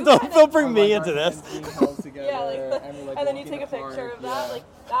launch. Don't bring me into this. And then you take a picture of that. Like,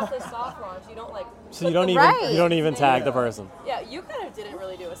 that's a soft launch. You don't like. So you don't even tag the person. Yeah, you kind of didn't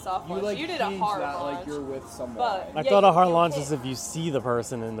really do a soft launch. Like, you did a hard launch. Like you're with someone. But, I thought a hard launch is if you see the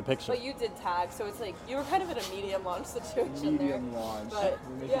person in the picture. But you did tag, so it's like you were kind of in a medium launch situation there. Medium launch. But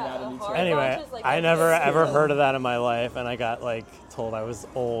anyway, I never ever heard of that in my life, and I got like told I was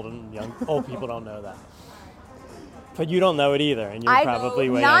old, and old people don't know that. But you don't know it either, and you're probably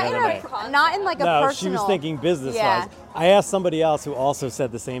way younger than me. Not in like a No, personal. she was thinking business-wise. I asked somebody else who also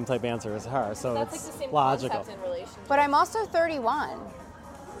said the same type answer as her, so that's it's like the same logical. concept in relationships. But I'm also 31.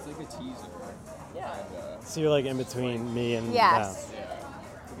 It's like a teaser. Yeah. So you're like in between me and Yes. them. Yeah.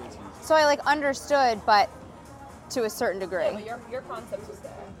 It's like a teaser. So I like understood, but to a certain degree. Yeah, but your concept was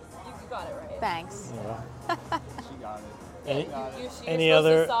there. You got it right. Thanks. Yeah. She got it.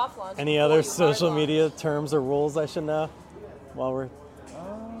 Any other social media terms or rules I should know while we're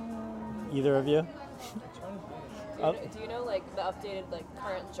either of you? Do you know like the updated like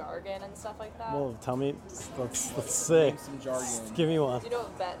current jargon and stuff like that? Well, tell me. Let's see. Some jargon. Give me one. Do you know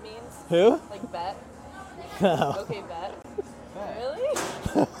what bet means? Who? Like bet? No. Okay, bet.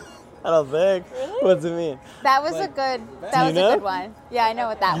 Really? I don't think. Really? What does it mean? That was Like, a good. Do That you was know? a good one. Yeah, I know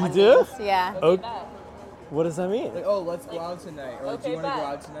what that You one do? means. Yeah. Okay, Okay. bet. What does that mean? Like, oh, let's go out tonight. Or Okay, do you want to bet. go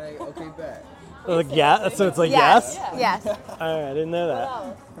out tonight? Okay, bet. Like yeah. So it's like Yes. yes. Yes. All right, I didn't know What that.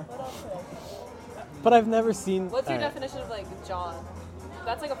 else? What else? But I've never seen. What's your all right. definition of like John?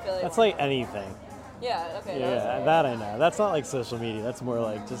 That's like affiliate. That's like anything. Yeah. Okay. Yeah, that I know. That's not like social media. That's more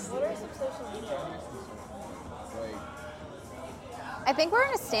like just. What are some social media? Like, I think we're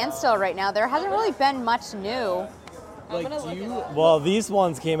in a standstill right now. There hasn't really been much new. like gonna do look you? it up. Well, these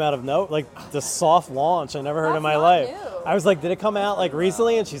ones came out of like the soft launch. I never heard in That's my not life. new. I was like, did it come out like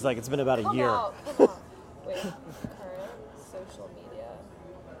recently? And she's like, it's been about a Come year. out. Come on. Wait. Current social media.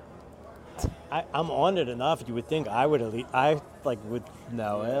 I'm on it enough. You would think I would at least, I like would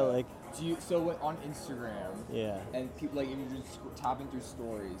know it. Like, Do you? So when, on Instagram. yeah. And people like if you're just tapping through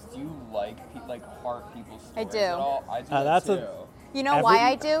stories, do you like heart people's I stories do. at all? I do that That's too. You know why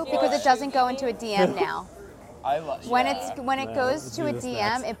I do? Because it doesn't go into a DM now. I love When yeah. it Yeah, goes let's to do a this DM,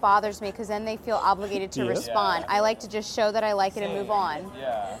 next. it bothers me because then they feel obligated to Yeah. respond. I like to just show that I like it and move on.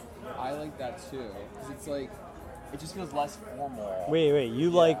 Yeah, I like that too because it's like it just feels less formal. Wait, so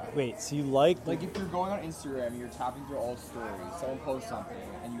you like Like if you're going on Instagram, you're tapping through all stories. Someone posts something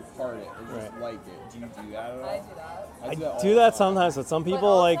and you heart it or just Right. like it. Do you do that at all? I do that. I do that, all do the that time. sometimes, but some people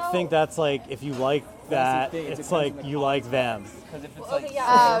also- like think that's like if you like that, That's the thing, it it's depends like on the you like them. Because if it's Okay, like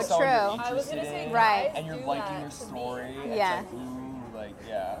yeah. Oh, someone you're true. I was interested gonna say in, Right. and you're do liking that their to me. story, Yeah. it's like ooh, like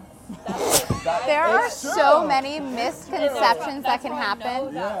yeah. There are It's so true. many misconceptions that can That's why I know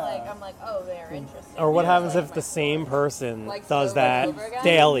happen. that, Yeah. like, I'm like, oh, they're interested. Or what happens if the same person Likes does it that over again?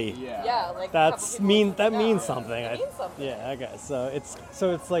 daily? Yeah. Yeah, like a That's couple people that yeah. means something. It means something. Yeah, okay. So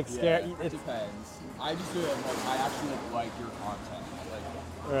it's like Yeah, scary. it It's depends. I just do it like I actually like your content.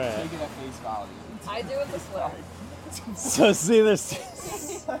 Like right. take it at face value. I do it this way. So see, there's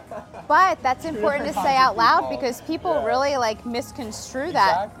But that's important to say out loud people. because people Yeah. really like misconstrue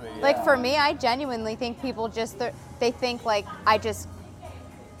that. Exactly, Like yeah. for me, I genuinely think people just they think like I just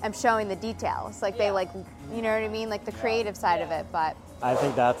am showing the details. Like they Yeah. like, you know what I mean? Like the creative side of it. But I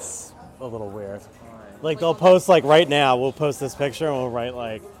think that's a little weird. Like they'll post like right now, we'll post this picture and we'll write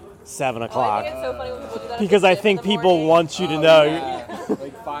like 7 I o'clock think it's so funny when people do that. at because the I gym think in the people morning. want you to know. Yeah.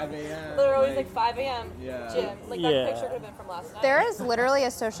 Like 5 a.m. They're always like 5 a.m. Yeah. Gym. Like Yeah. that picture could have been from last night. there is literally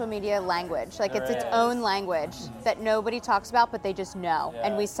a social media language. Like it's its There is. own language that nobody talks about, but they just know. Yeah.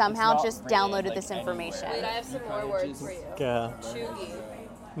 And we It's somehow not just written, downloaded like, this information. Wait, I have some more words for you. Yeah, Chuggy.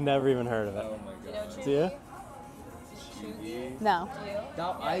 never even heard of it. Oh my Do you know god. chuggy? Do you? Chuggy. No. Do you?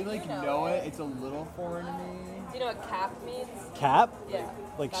 Now, Yeah, I you like know know it. it. It's a little foreign to me. Do you know what cap means? Cap? Yeah.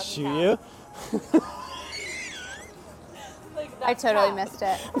 Like That's shoot cap. you? Like, I that's totally cap. missed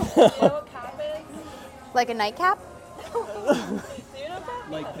it. Do you know what cap is? Like a nightcap? Do you know cap?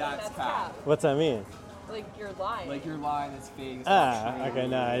 Like, that's cap. What's that mean? Like you're lying. Like your line is fake. It's Ah, not true. okay,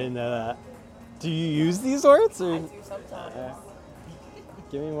 no, I didn't know that. Do you use these words? I Or? do sometimes.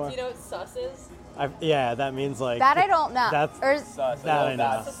 Give me more. Do you know what sus is? Yeah, that means like. That I don't know. That's Or Sus. That I Oh, know.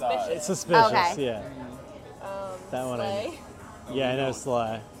 that's Suspicious. it's suspicious. Okay. Yeah, that one I slay. yeah, I know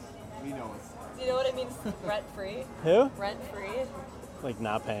sly. We know it's. Do you know what it means rent free? Who? Rent free? Like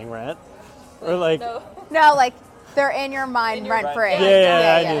not paying rent, or like No. no, like They're in your mind In your rent free.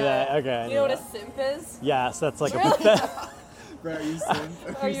 Yeah, I knew that. Okay. I You knew know what a that. simp is? Yes, that's like Really? a Bro, are you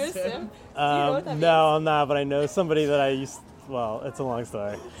simp? Are you a simp? Do you know what that means? No, I'm not, but I know somebody that I used. Well, it's a long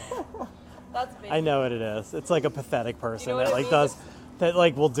story. That's big. I know what it is. It's like a pathetic person know what that it like means? does that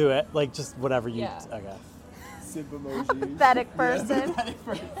like will do it like just whatever you. Yeah. Okay. Simp emoji. Pathetic person.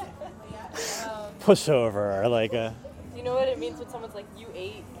 Push over or like a. Do you know what it means when someone's like, you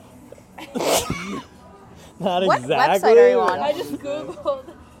ate? Not What exactly. website are you on? I just googled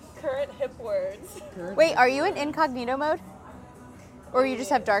current hip words. Wait, are you in incognito mode? Or you just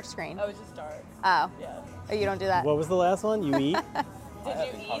have dark screen? Oh, it's just dark. Oh. Yeah. Oh, you don't do that? What was the last one? You eat? Did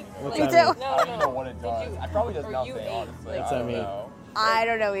you eat? What's You that do? mean? No, I don't even know no. what it Did does. you- I probably does or nothing, you ate, honestly. like- What's I that don't mean? know. I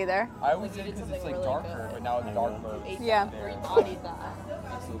don't know either. I always Like you did did because it's something like really darker, good. but now it's dark mode. Ate Yeah. that, or you not eat that.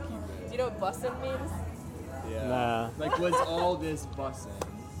 I still keep it. Do you know what bussin' means? Yeah. Nah. Like, was all this bussin'?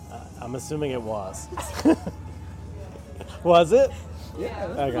 I'm assuming it was. Was it? Yeah, it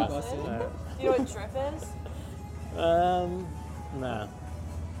was Okay. bussin'. Alright. Do you know what drip is? Nah.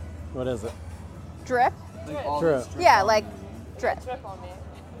 What is it? Drip? Like all True. this drip Yeah, on like me. drip. Drip on me.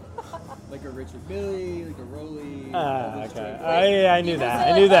 Like a Richard Billy, like a Rolly. Ah, all this okay. drip. I knew that.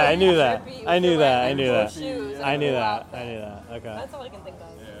 I knew that. I knew that. I knew that. I knew that. I knew that. I knew that. Okay. That's all I can think of.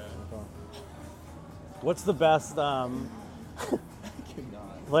 Yeah. What's the best I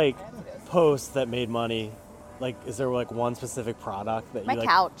cannot. like post that made money? Like, is there like one specific product that My you like?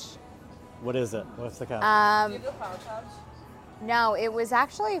 couch. What is it? What's the couch? Do you have the power couch? No, it was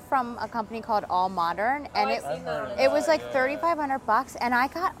actually from a company called All Modern, and I've seen that. it was like Yeah. $3,500, and I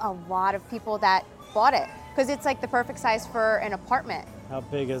got a lot of people that bought it because it's like the perfect size for an apartment. How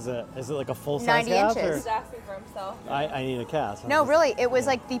big is it? Is it like a full size 90 couch? inches. He's asking for himself. Or I need a couch. No, really, it was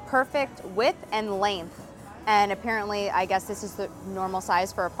like the perfect width and length, and apparently, I guess this is the normal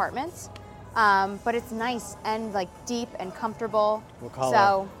size for apartments. But it's nice and like deep and comfortable. What color?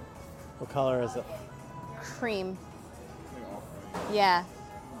 So, What color is it? cream. Like all Yeah.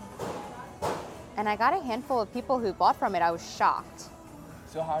 And I got a handful of people who bought from it. I was shocked.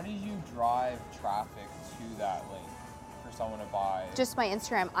 So how did you drive traffic to that link for someone to buy? Just my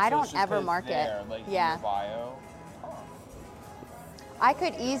Instagram. I So don't it's just ever 'cause market. there, like in Yeah. your bio? I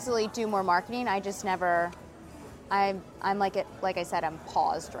could easily do more marketing. I just never. I'm like it. Like I said, I'm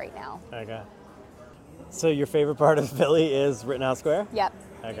paused right now. Okay. So your favorite part of Philly is Rittenhouse Square? Yep.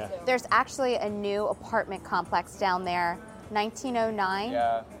 Okay. There's actually a new apartment complex down there, 1909,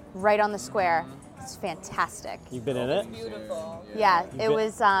 Yeah. right on the square. It's fantastic. You've been in it? Beautiful. Yeah, You've it been-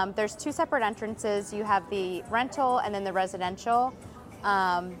 was. There's two separate entrances. You have the rental and then the residential.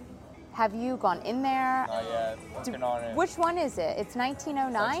 Have you gone in there? Not yet. Working on it. Which one is it? It's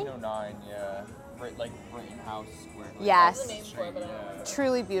 1909. 1909, yeah. Like Rittenhouse Square. Like Yes. that's the Name for it, but I don't know.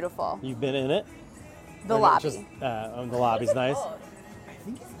 Truly beautiful. You've been in it? The Or no, lobby. Just, the lobby's nice. Oh, I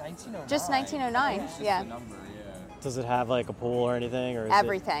think it's 1909. Just 1909, It's just yeah. the number, yeah. Does it have like a pool or anything? Or is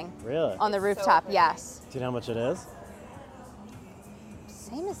Everything. It, really? On the It's so rooftop, pretty. yes. Do you know how much it is?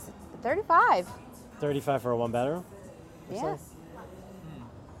 Same as 35. 35 for a one bedroom? Yes.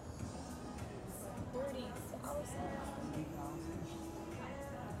 30,000.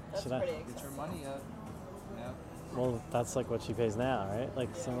 That's Should I- pretty Get your expensive. money up. Yeah. Well, that's like what she pays now, right? Like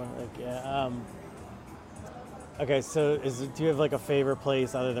someone like yeah. Okay, so do you have like a favorite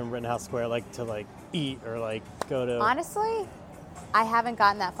place other than Rittenhouse Square, like to like eat or like go to? Honestly, I haven't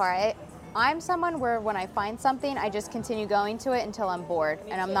gotten that far. I'm someone where when I find something, I just continue going to it until I'm bored,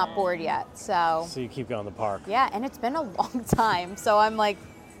 and I'm not bored yet. So, So you keep going to the park. yeah, and it's been a long time. So I'm like,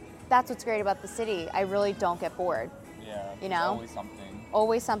 that's what's great about the city. I really don't get bored. Yeah. You there's know? always something.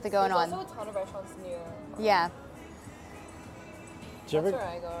 Always something going There's on. also a ton of restaurants near. Yeah. Did you That's ever, where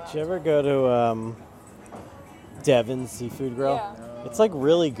I go around. did you ever go to Devon's Seafood Grill? Yeah. It's like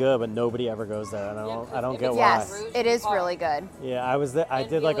really good, but nobody ever goes there. And I don't get why. Yes, it is really good. Yeah, I was there. I And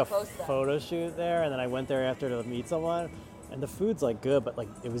did like a Vila Costa. photo shoot there, and then I went there after to meet someone, and the food's like good, but like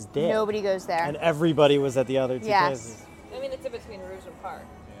it was dead. Nobody goes there. And everybody was at the other two Yes. places. I mean, it's in between Rouge and Park.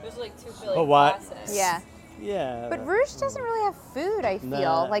 There's like two Philly But what- classics. Yeah. Yeah. But Rouge doesn't really have food, I feel.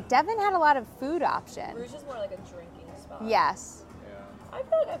 Nah. Like Devon had a lot of food options. Rouge is more like a drinking spot. Yes. Yeah. I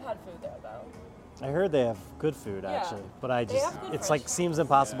feel like I've had food there though. I heard they have good food Yeah. actually, but I They just have good it's French like seems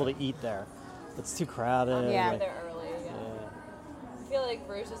impossible to eat there. It's too crowded. Yeah. We're like- there early. Yeah. yeah. I feel like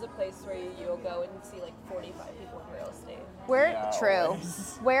Rouge is a place where you'll go and see like 45 people in real estate. Where Yeah, true.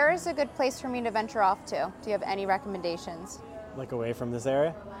 always. Where is a good place for me to venture off to? Do you have any recommendations? Like away from this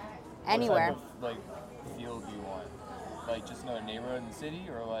area. Anywhere. What type of, like, field do you want? Like, just another neighborhood in the city,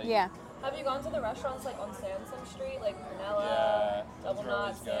 or like? Yeah. Have you gone to the restaurants like on Sansom Street, like Prunella, Yeah, Double those are Knot,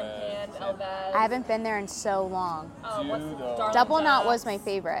 always good. Sampan, Elvez? I haven't been there in so long. What's Dude, the though. Darling Double Knot Jack's? was my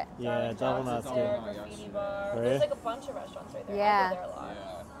favorite. Yeah, Darling Double Jack's Knot's is good. there, Double Knot, Graffiti yes. Bar. Really? There's like a bunch of restaurants right there. Yeah. I go there a lot.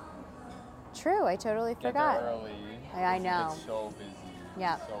 Yeah. True, I totally Get there forgot. early. I know. It's so busy.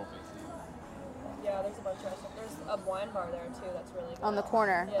 Yeah. So busy. Yeah, there's a bunch of restaurants. There's a wine bar there too. That's really good. On the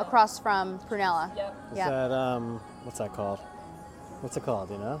corner, Yeah. across from Prunella. Yep. Is Yeah. that what's that called? What's it called?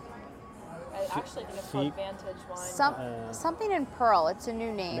 You know? I actually think it's Feet. called Vantage Wine. Something in Pearl. It's a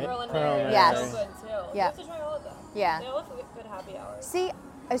new name. Pearl and Pearl Mary. and Yes. So good too. You Yeah. have to try all of them. Yeah. They all have good happy hours. See,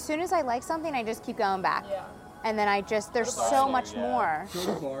 as soon as I like something, I just keep going back. Yeah. And then there's Go to so Barstool, much yeah. more. Go to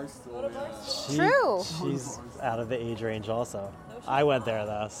Barstool. Go to Barstool. True. She's out of the age range also. she's I went there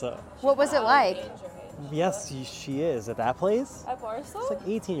though, so What was it Out of like? age range. yes, she is at that place. At Barstool? It's like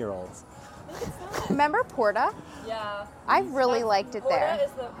 18-year-olds. Remember Porta? Yeah. I really That's- liked it Porta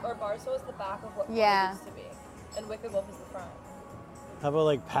there. or Barstool is the back of what Yeah. Porta used to be. And Wicked Wolf is the front. How about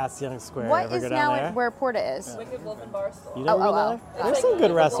like past Young Square? What Ever is go now down there? where Porta is? Wicked Wolf and Barstool. You never Oh, been oh, there? oh. There's It's some like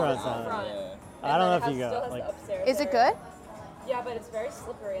good Wicked Wolf restaurants is the down there. front. Yeah. I don't know And if then you it go, still has like- the upstairs Is it area. good? Yeah, but it's very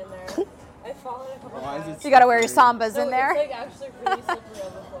slippery in there. I've fallen a couple Why is times. it So you gotta wear your slippery? sambas No, in there? It's like actually really slippery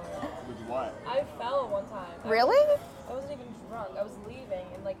on the floor. With what? I fell one time. Really? I wasn't even drunk. I was leaving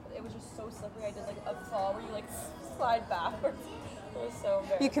and like it was just so slippery. I did like a fall where you like slide backwards. It was so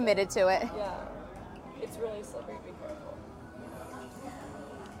embarrassing. You committed to it. Yeah. It's really slippery. Be careful.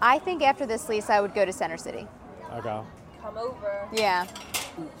 I think after this lease, I would go to Center City. Okay. Come over. Yeah.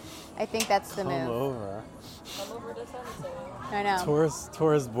 I think that's the Come move. over. Come over to Center City. I know.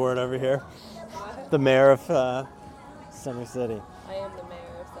 Tourist board over here. The mayor of Center City. I am the mayor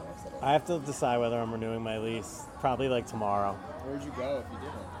of Center City. I have to decide whether I'm renewing my lease. Probably like tomorrow. Where'd you go if you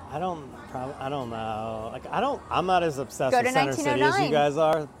didn't? I don't know. Like I'm not as obsessed Go with to Center City as you 1909. guys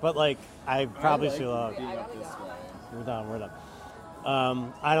are, but like I probably I like should love. being I up gotta this go. way. We're done.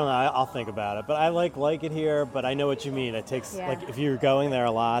 I don't know. I'll think about it. But I like it here. But I know what you mean. It takes Yeah. like if you're going there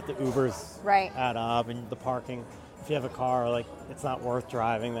a lot, the Ubers Right. add up, and the parking. If you have a car, like it's not worth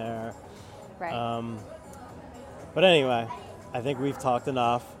driving there. Right. But anyway, I think we've talked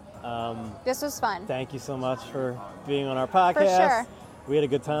enough. This was fun. Thank you so much for being on our podcast. sure. We had a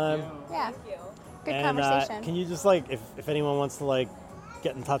good time. Yeah. Thank you. Good And conversation. can you just like, if anyone wants to like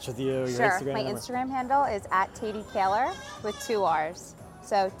get in touch with you, your Sure. Instagram? My number? Instagram handle is @TatieKaylor with 2 R's.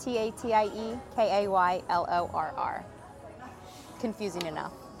 So TATIEKAYLORR. Confusing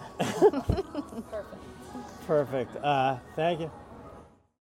enough. Perfect. Perfect. Thank you.